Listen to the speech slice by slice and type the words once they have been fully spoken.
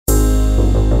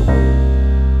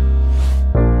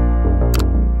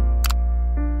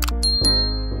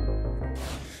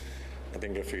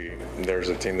there's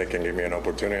a team that can give me an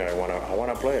opportunity, I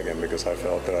wanna play again because I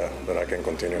felt that I can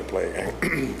continue to play.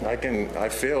 And I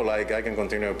feel like I can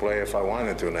continue to play if I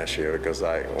wanted to next year because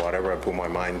whatever I put my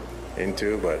mind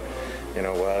into. But you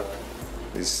know what?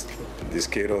 This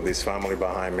kid or this family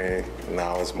behind me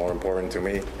now is more important to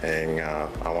me, and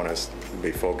I want to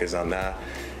be focused on that.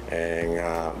 And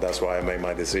that's why I made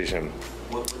my decision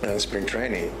in spring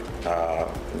training,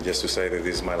 just to say that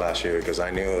this is my last year, because I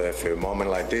knew that if a moment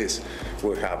like this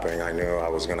would happen, I knew I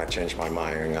was going to change my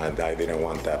mind, and I didn't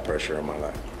want that pressure in my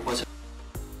life.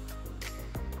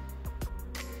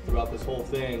 Throughout this whole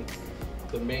thing,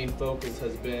 the main focus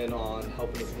has been on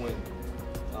helping us win.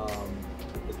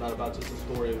 It's not about just a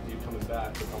story of you coming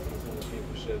back, but helping us win the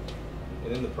championship.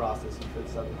 And in the process, you hit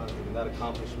 700, and that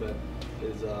accomplishment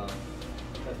is, that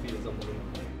feat is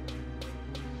unbelievable.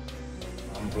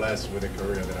 I'm blessed with the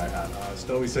career that I had.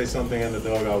 Stowe say something in the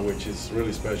dugout which is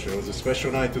really special. It was a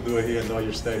special night to do it here in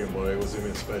Dodger Stadium, but it was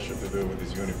even special to do it with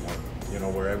this uniform. You know,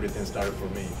 where everything started for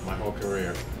me, my whole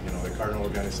career. You know, the Cardinal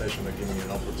organization that gave me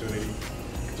an opportunity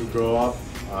to grow up.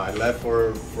 I left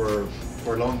for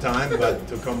a long time, but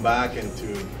to come back and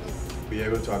to be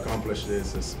able to accomplish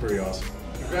this is pretty awesome.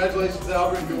 Congratulations,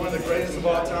 Albert. You're one of the greatest of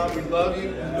all time. We love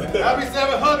you. Happy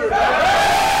 700,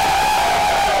 man!